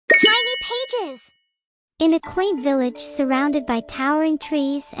pages. In a quaint village surrounded by towering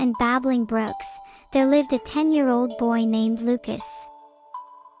trees and babbling brooks, there lived a 10-year-old boy named Lucas.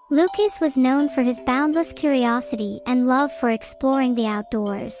 Lucas was known for his boundless curiosity and love for exploring the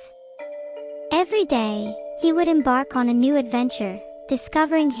outdoors. Every day, he would embark on a new adventure,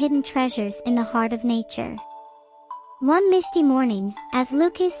 discovering hidden treasures in the heart of nature. One misty morning, as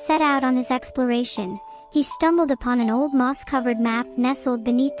Lucas set out on his exploration, he stumbled upon an old moss-covered map nestled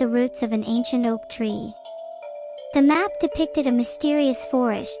beneath the roots of an ancient oak tree. The map depicted a mysterious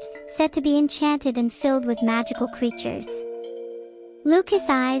forest, said to be enchanted and filled with magical creatures. Lucas'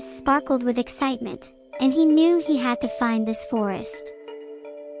 eyes sparkled with excitement, and he knew he had to find this forest.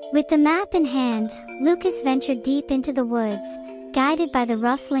 With the map in hand, Lucas ventured deep into the woods, guided by the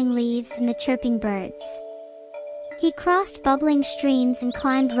rustling leaves and the chirping birds. He crossed bubbling streams and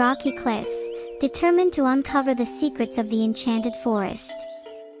climbed rocky cliffs, determined to uncover the secrets of the enchanted forest.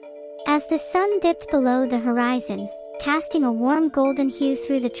 As the sun dipped below the horizon, casting a warm golden hue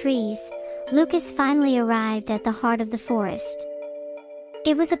through the trees, Lucas finally arrived at the heart of the forest.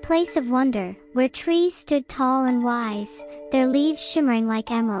 It was a place of wonder, where trees stood tall and wise, their leaves shimmering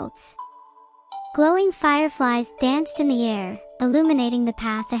like emeralds. Glowing fireflies danced in the air, illuminating the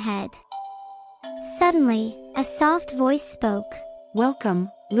path ahead. Suddenly, a soft voice spoke.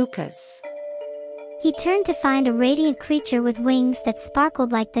 "Welcome, Lucas." He turned to find a radiant creature with wings that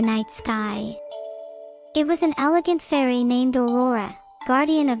sparkled like the night sky. It was an elegant fairy named Aurora,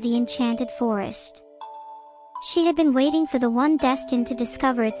 guardian of the enchanted forest. She had been waiting for the one destined to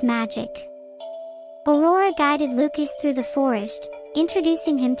discover its magic. Aurora guided Lucas through the forest,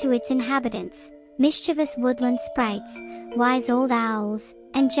 introducing him to its inhabitants, mischievous woodland sprites, wise old owls,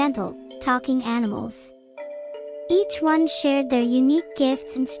 and gentle, talking animals. Each one shared their unique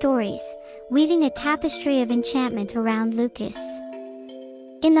gifts and stories, weaving a tapestry of enchantment around Lucas.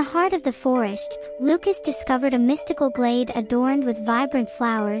 In the heart of the forest, Lucas discovered a mystical glade adorned with vibrant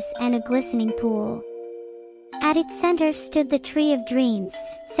flowers and a glistening pool. At its center stood the Tree of Dreams,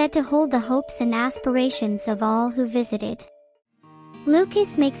 said to hold the hopes and aspirations of all who visited.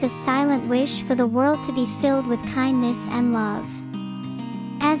 Lucas makes a silent wish for the world to be filled with kindness and love.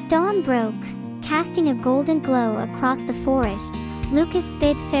 As dawn broke, casting a golden glow across the forest, Lucas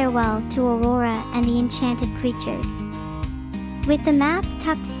bid farewell to Aurora and the enchanted creatures. With the map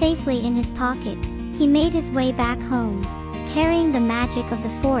tucked safely in his pocket, he made his way back home, carrying the magic of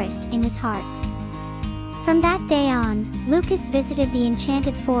the forest in his heart. From that day on, Lucas visited the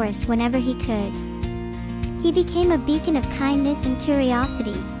enchanted forest whenever he could. He became a beacon of kindness and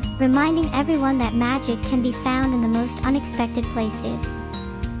curiosity, reminding everyone that magic can be found in the most unexpected places.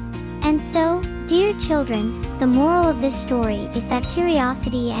 And so, dear children, the moral of this story is that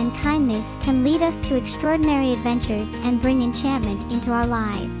curiosity and kindness can lead us to extraordinary adventures and bring enchantment into our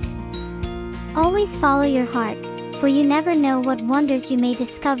lives. Always follow your heart, for you never know what wonders you may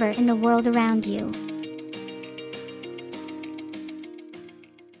discover in the world around you.